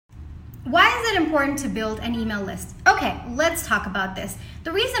why is it important to build an email list? Okay, let's talk about this.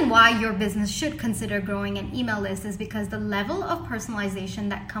 The reason why your business should consider growing an email list is because the level of personalization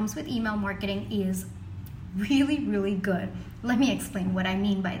that comes with email marketing is really, really good. Let me explain what I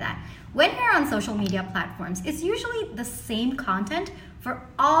mean by that. When you're on social media platforms, it's usually the same content for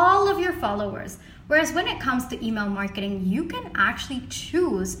all of your followers. Whereas when it comes to email marketing, you can actually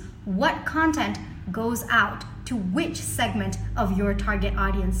choose what content goes out to which segment of your target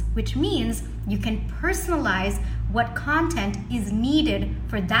audience, which means you can personalize what content is needed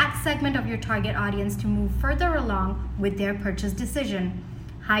for that segment of your target audience to move further along with their purchase decision.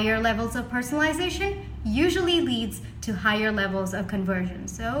 Higher levels of personalization usually leads to higher levels of conversion.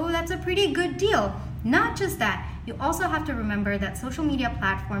 So that's a pretty good deal. Not just that, you also have to remember that social media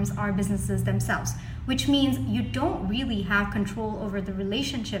platforms are businesses themselves, which means you don't really have control over the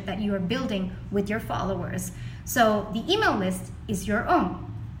relationship that you are building with your followers. So the email list is your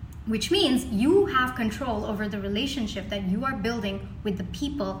own, which means you have control over the relationship that you are building with the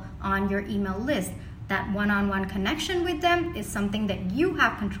people on your email list. That one-on-one connection with them is something that you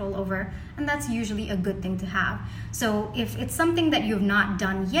have control over, and that's usually a good thing to have. So if it's something that you've not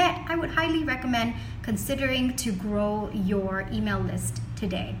done yet, I would highly recommend considering to grow your email list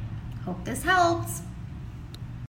today. Hope this helps.